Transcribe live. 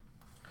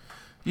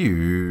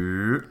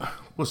Yeah,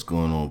 what's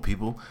going on,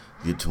 people?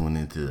 You're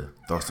tuning into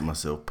Thoughts of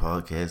Myself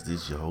podcast.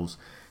 This is your host,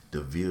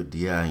 DeVille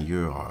Di, and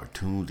you are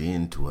tuned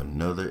in to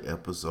another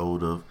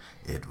episode of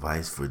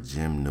Advice for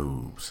Gym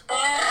Noobs.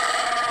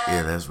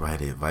 Yeah, that's right,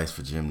 Advice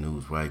for Gym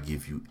Noobs, where I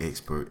give you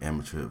expert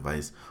amateur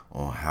advice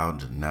on how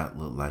to not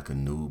look like a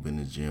noob in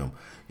the gym.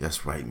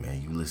 That's right,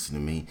 man. You listen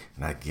to me,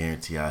 and I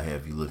guarantee I'll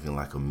have you looking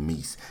like a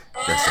meese.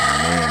 That's a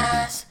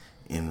man beast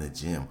in the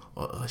gym,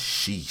 or a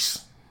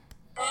sheesh,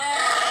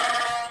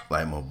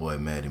 like my boy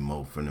Matty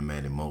Mo from the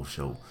Matty Mo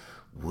Show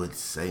would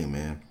say,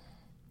 man.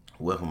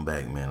 Welcome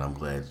back, man. I'm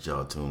glad that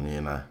y'all tuned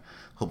in. I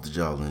hope that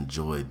y'all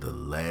enjoyed the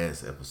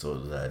last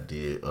episode that I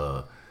did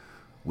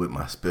with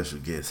my special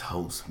guest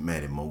host,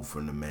 Matty Mo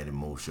from the Matty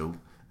Mo Show.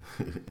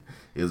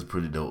 It was a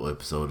pretty dope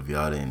episode. If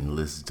y'all didn't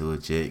listen to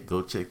it yet,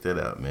 go check that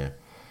out, man.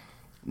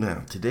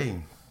 Now,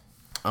 today,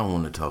 I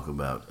want to talk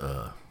about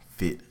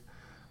fit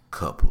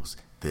couples,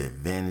 the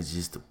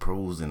advantages, the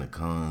pros, and the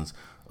cons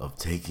of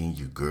taking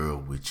your girl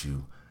with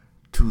you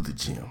to the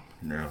gym.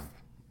 Now,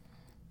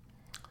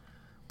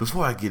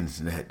 before I get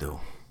into that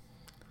though,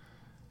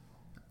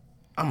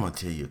 I'm gonna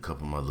tell you a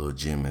couple of my little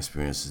gym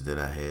experiences that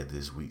I had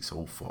this week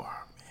so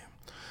far,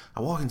 man.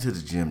 I walked into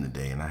the gym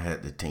today and I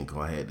had to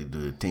tinkle. I had to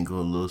do a tinkle,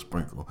 a little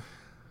sprinkle.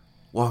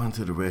 Walk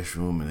into the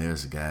restroom and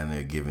there's a guy in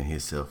there giving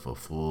himself a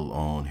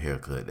full-on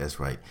haircut. That's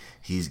right,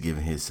 he's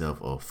giving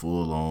himself a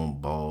full-on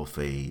bald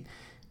fade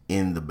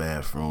in the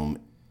bathroom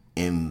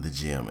in the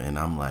gym, and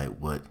I'm like,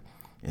 what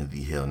in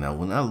the hell? Now,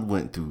 when I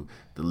went through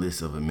the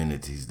list of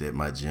amenities that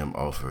my gym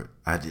offered,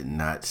 I did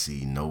not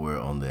see nowhere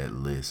on that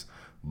list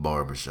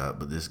barbershop,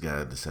 but this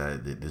guy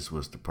decided that this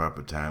was the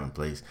proper time and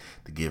place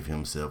to give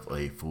himself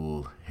a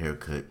full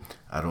haircut.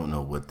 I don't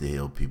know what the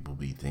hell people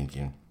be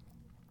thinking.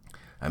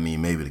 I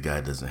mean, maybe the guy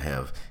doesn't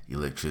have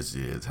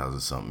electricity at his house or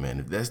something, man.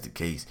 If that's the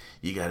case,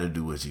 you got to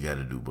do what you got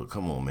to do. But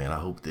come on, man. I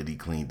hope that he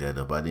cleaned that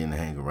up. I didn't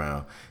hang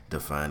around to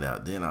find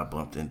out. Then I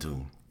bumped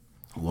into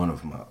one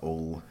of my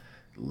old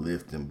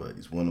lifting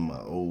buddies, one of my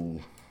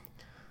old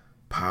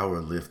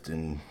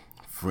powerlifting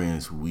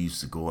friends who we used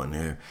to go in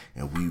there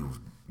and we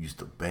used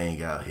to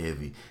bang out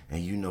heavy.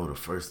 And you know, the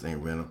first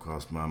thing ran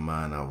across my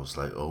mind, I was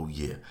like, oh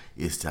yeah,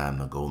 it's time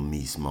to go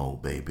meat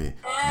mode, baby.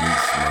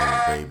 Meat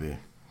mode, baby.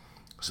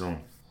 So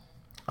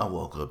I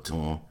walk up to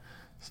him.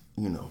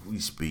 You know, we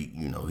speak.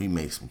 You know, he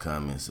makes some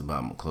comments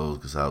about my clothes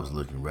because I was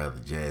looking rather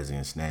jazzy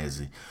and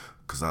snazzy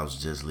because I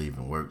was just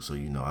leaving work. So,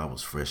 you know, I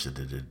was fresher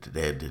to the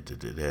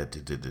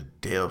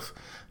death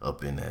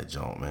up in that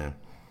joint, man.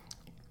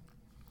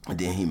 And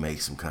then he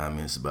makes some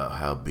comments about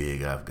how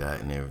big I've got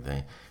and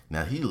everything.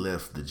 Now, he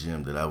left the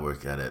gym that I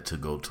work out at to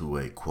go to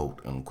a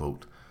quote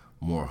unquote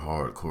more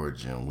hardcore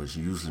gym, which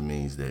usually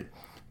means that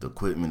the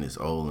equipment is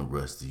old and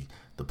rusty,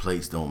 the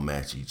plates don't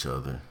match each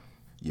other.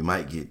 You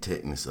might get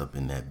tetanus up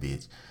in that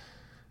bitch.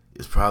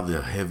 It's probably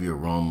a heavy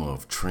aroma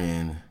of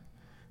tren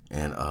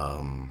and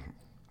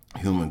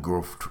human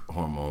growth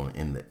hormone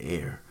in the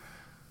air.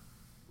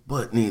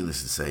 But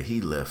needless to say,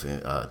 he left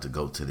to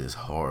go to this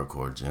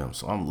hardcore gym.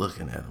 So I'm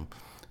looking at him.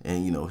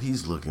 And, you know,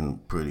 he's looking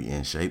pretty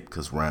in shape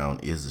because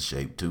round is the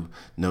shape, too.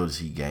 Notice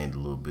he gained a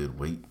little bit of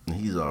weight. And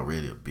he's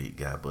already a big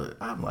guy. But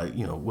I'm like,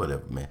 you know,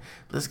 whatever, man.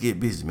 Let's get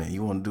busy, man.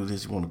 You want to do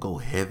this? You want to go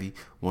heavy?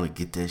 Want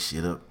to get that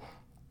shit up?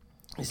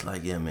 It's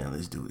like, yeah, man,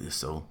 let's do this.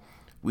 So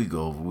we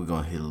go over. We're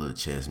going to hit a little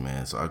chest,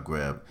 man. So I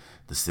grab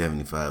the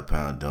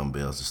 75-pound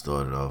dumbbells to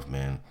start it off,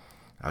 man.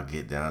 I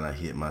get down. I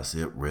hit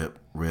myself. Rep,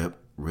 rep,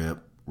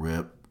 rep,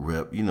 rep,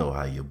 rep. You know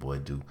how your boy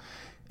do.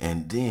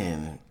 And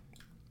then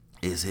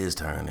it's his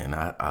turn, and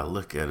I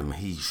look at him.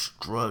 He's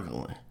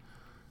struggling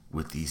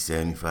with these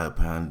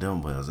 75-pound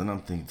dumbbells, and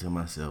I'm thinking to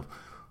myself,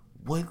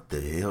 what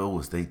the hell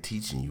was they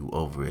teaching you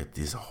over at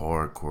this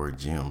hardcore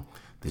gym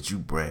that you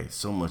brag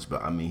so much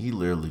about? I mean, he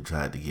literally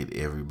tried to get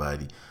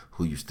everybody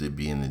who used to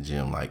be in the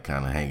gym, like,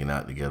 kind of hanging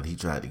out together. He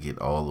tried to get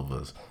all of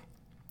us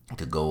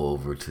to go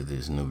over to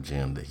this new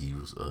gym that he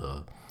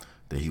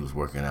was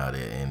working out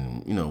at,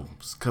 and you know,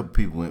 a couple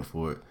people went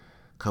for it,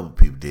 a couple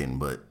people didn't,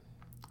 but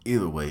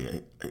either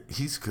way,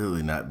 he's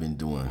clearly not been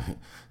doing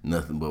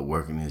nothing but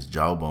working his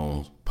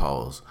jawbones,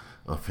 pause,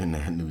 up in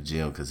that new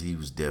gym because he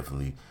was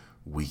definitely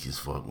weak as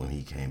fuck when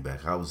he came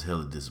back. I was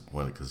hella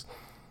disappointed because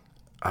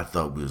I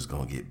thought we was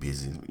going to get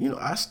busy. You know,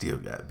 I still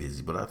got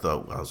busy, but I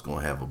thought I was going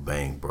to have a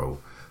bang,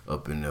 bro,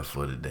 up in there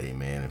for the day,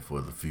 man, and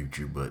for the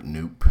future. But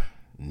nope,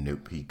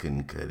 he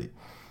couldn't cut it.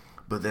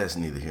 But that's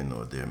neither here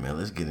nor there, man.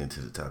 Let's get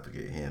into the topic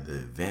at hand, the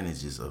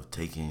advantages of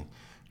taking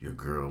your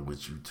girl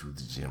with you to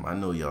the gym. I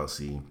know y'all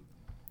see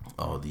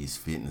all these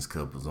fitness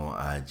couples on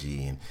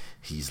IG and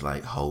he's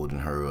like holding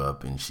her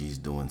up and she's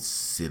doing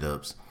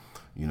sit-ups,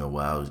 you know,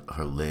 while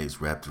her legs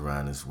wrapped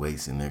around his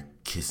waist and they're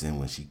kissing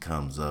when she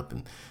comes up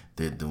and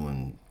they're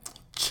doing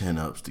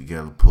chin-ups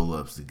together,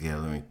 pull-ups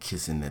together and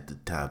kissing at the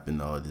top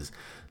and all this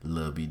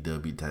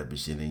lovey-dovey type of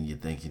shit, and you're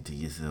thinking to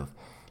yourself,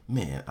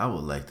 man, I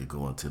would like to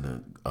go into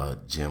the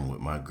gym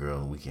with my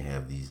girl and we can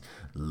have these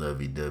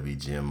lovey-dovey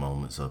gym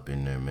moments up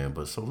in there, man.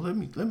 But so let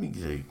me tell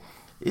you,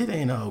 it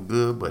ain't all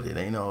good, but it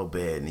ain't all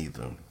bad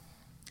neither.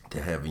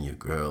 to having your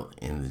girl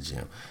in the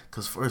gym.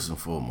 Because first and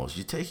foremost,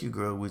 you take your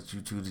girl with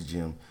you to the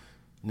gym.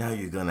 Now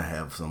you're going to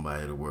have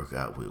somebody to work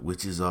out with,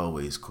 which is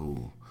always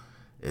cool.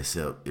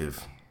 Except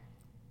if,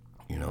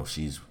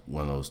 she's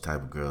one of those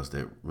type of girls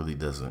that really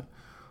doesn't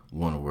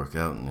want to work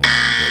out. And in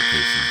that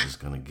case, she's just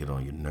going to get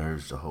on your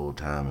nerves the whole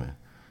time.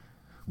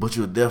 But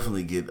you'll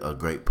definitely get a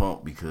great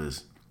pump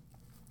because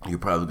you're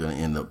probably going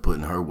to end up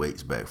putting her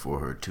weights back for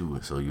her too.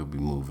 So you'll be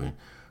moving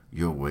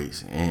your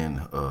weights and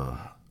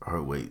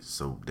her weights.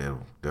 So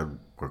that'll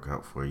work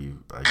out for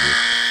you, I guess.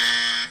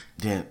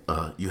 Then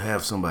you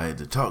have somebody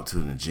to talk to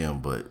in the gym,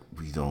 but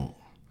we don't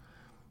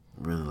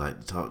really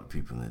like to talk to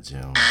people in the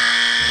gym.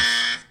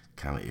 That's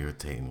kind of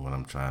irritating when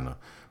I'm trying to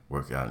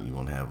work out and you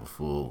want to have a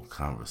full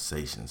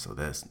conversation. So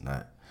that's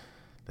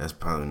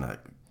probably not a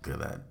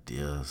good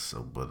idea.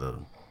 So, but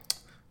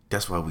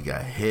that's why we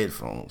got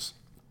headphones,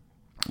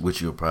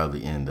 which you'll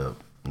probably end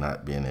up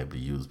not being able to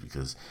use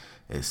because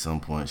at some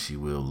point she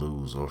will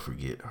lose or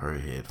forget her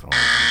headphones.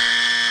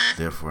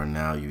 Therefore,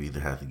 now you either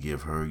have to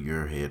give her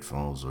your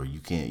headphones or you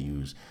can't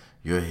use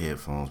your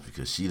headphones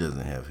because she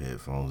doesn't have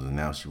headphones and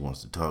now she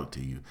wants to talk to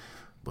you.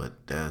 But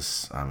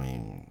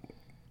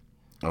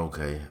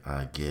okay,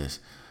 I guess.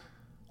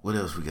 What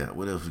else we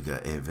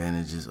got?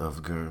 Advantages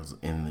of girls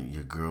and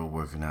your girl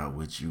working out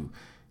with you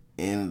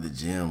in the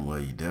gym. Well,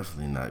 you're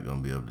definitely not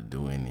going to be able to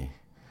do any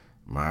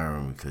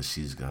admiring because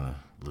she's going to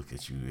look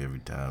at you every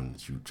time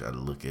that you try to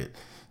look at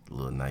the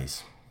little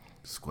nice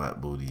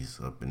squat booties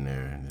up in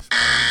there. And it's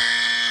probably,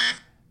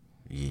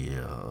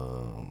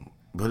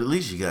 but at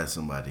least you got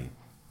somebody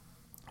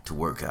to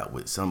work out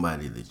with,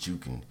 somebody that you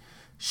can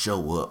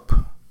show up.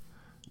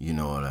 You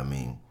know what I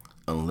mean?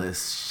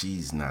 Unless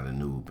she's not a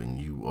noob and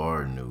you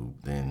are a noob,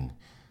 then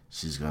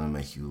she's going to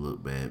make you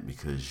look bad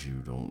because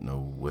you don't know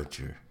what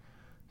you're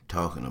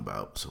talking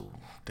about. So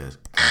that's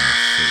kind of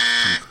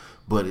sick too.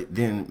 But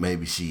then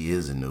maybe she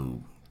is a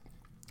noob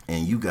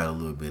and you got a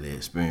little bit of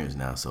experience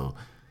now. So,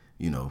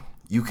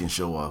 you can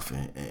show off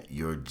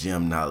your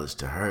gym knowledge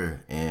to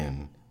her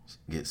and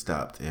get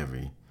stopped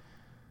every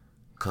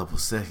couple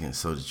seconds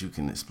so that you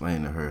can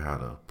explain to her how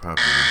to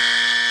properly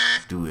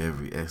do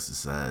every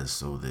exercise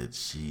so that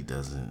she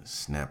doesn't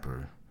snap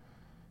her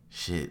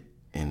shit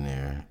in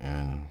there.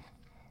 And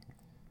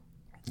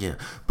yeah,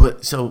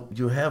 but so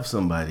you'll have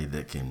somebody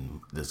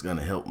that's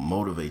gonna help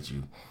motivate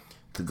you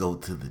to go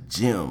to the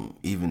gym,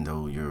 even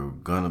though you're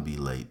gonna be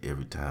late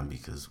every time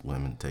because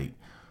women take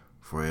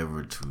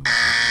forever to get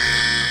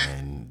ready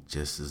and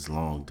just as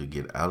long to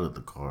get out of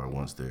the car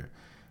once they're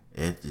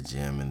at the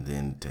gym, and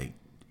then take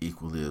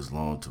equally as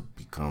long to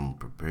become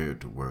prepared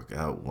to work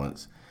out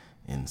once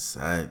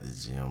inside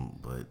the gym.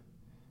 But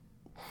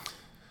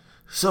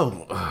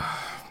so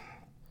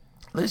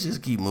let's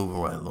just keep moving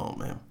right along,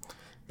 man.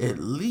 At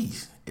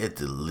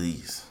the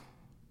least,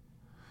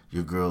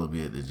 your girl will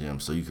be at the gym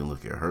so you can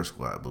look at her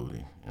squat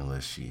booty,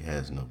 unless she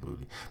has no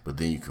booty. But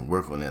then you can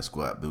work on that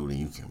squat booty,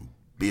 you can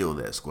build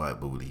that squat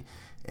booty,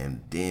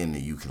 and then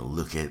you can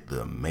look at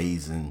the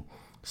amazing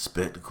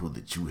spectacle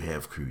that you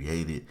have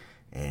created,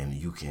 and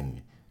you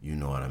can,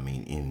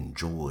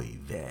 enjoy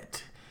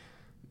that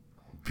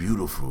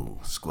beautiful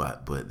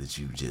squat butt that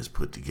you just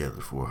put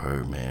together for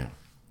her, man.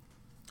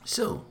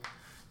 So,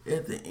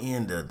 at the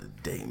end of the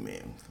day,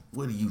 man,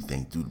 what do you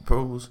think? Do the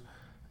pros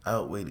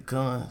outweigh the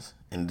cons?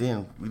 And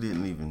then we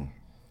didn't even,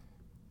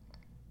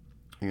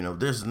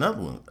 there's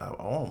another one. I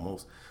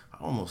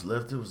almost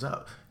left it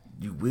out.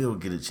 You will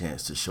get a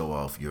chance to show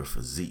off your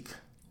physique.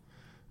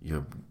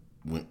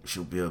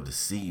 She'll be able to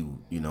see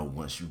you,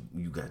 once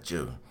you got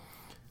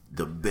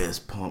the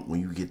best pump,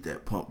 when you get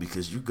that pump,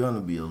 because you're gonna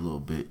be a little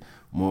bit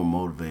more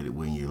motivated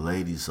when your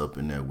lady's up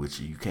in there with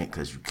you.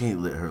 Because you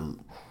can't let her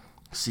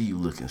see you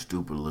looking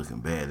stupid or looking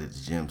bad at the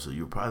gym. So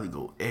you'll probably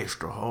go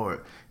extra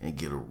hard and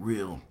get a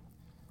real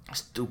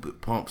stupid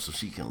pump so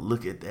she can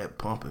look at that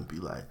pump and be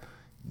like,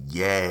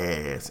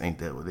 yes, ain't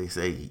that what they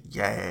say?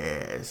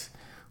 Yes.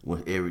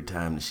 When every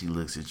time that she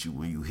looks at you,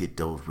 when you hit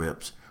those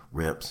reps,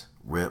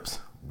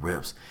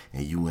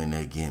 and you in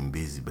there getting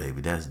busy,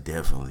 baby, that's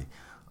definitely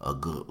a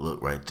good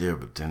look right there.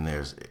 But then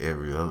there's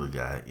every other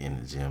guy in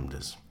the gym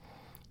that's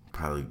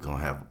probably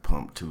gonna have a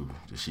pump too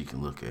that she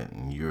can look at,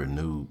 and you're a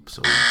noob,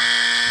 so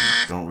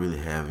you don't really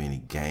have any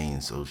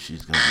gain. So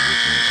she's gonna be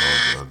looking at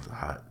all the other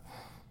hot,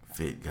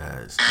 fit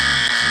guys in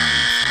the gym.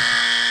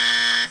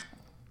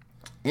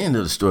 So, end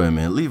of the story,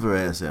 man. Leave her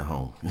ass at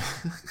home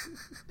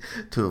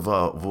to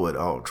avoid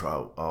all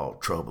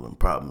trouble and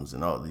problems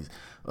and all these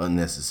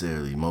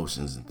unnecessary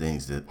emotions and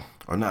things that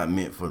are not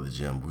meant for the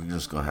gym. We're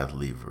just gonna have to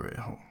leave her at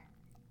home.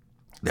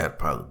 That'd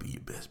probably be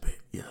your best bet.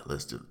 Yeah,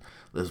 let's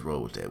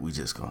roll with that. We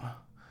just gonna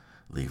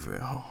leave her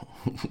at home.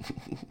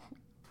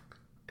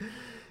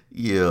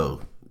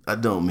 Yo, I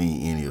don't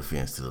mean any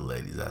offense to the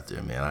ladies out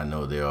there, man. I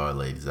know there are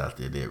ladies out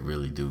there that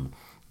really do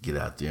get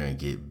out there and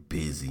get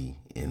busy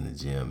in the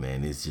gym,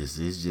 man. It's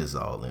just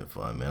all in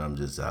fun, man. I'm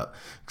just out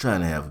trying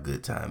to have a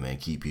good time, man.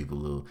 Keep people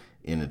a little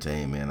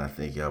entertained, man. I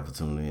thank y'all for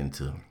tuning in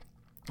to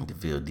The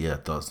VLD, I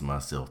Thoughts to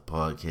Myself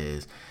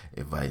podcast,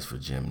 advice for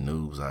gym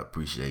noobs. I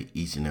appreciate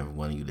each and every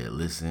one of you that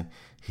listen.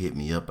 Hit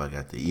me up. I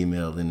got the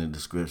email in the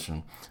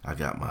description. I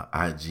got my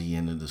IG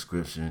in the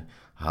description.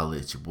 Holla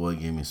at your boy.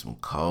 Give me some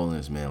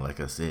call-ins, man. Like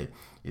I said,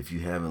 if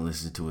you haven't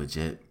listened to it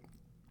yet,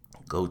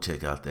 go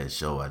check out that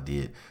show I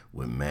did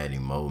with Maddie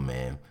Mo,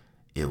 man.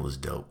 It was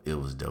dope. It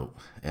was dope.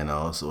 And I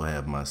also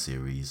have my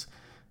series,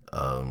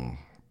 Growing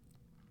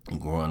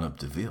Up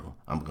DeVille.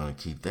 I'm going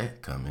to keep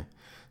that coming.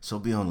 So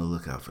be on the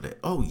lookout for that.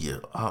 Oh, yeah,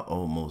 I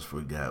almost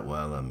forgot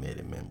while I'm at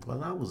it, man.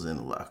 While I was in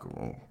the locker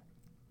room,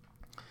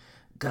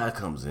 guy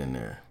comes in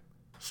there,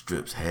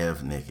 strips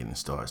half naked and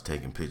starts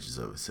taking pictures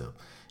of himself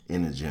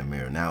in the gym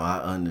mirror. Now, I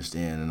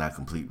understand and I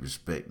completely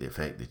respect the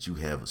fact that you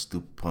have a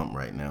stupid pump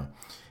right now,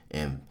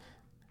 and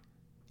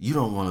you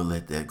don't want to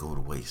let that go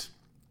to waste.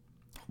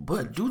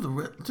 But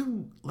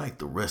do like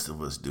the rest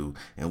of us do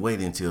and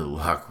wait until the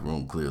locker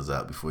room clears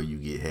out before you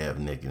get half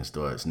naked and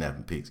start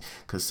snapping pics.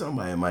 Because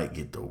somebody might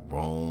get the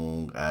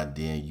wrong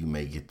idea and you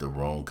may get the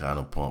wrong kind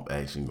of pump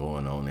action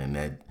going on in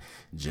that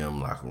gym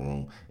locker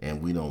room.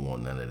 And we don't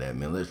want none of that,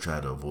 man. Let's try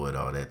to avoid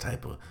all that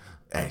type of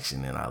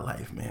action in our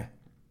life, man.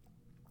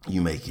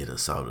 You may get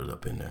assaulted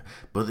up in there.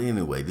 But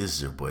anyway, this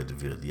is your boy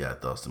DeVille, the I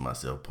Thoughts to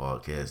Myself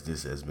podcast.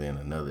 This has been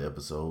another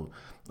episode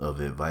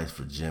of Advice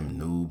for Gym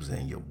Noobs.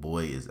 And your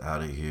boy is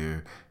out of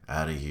here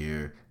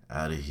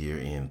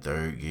in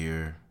third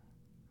gear,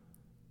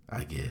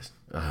 I guess.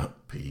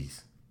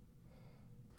 Peace.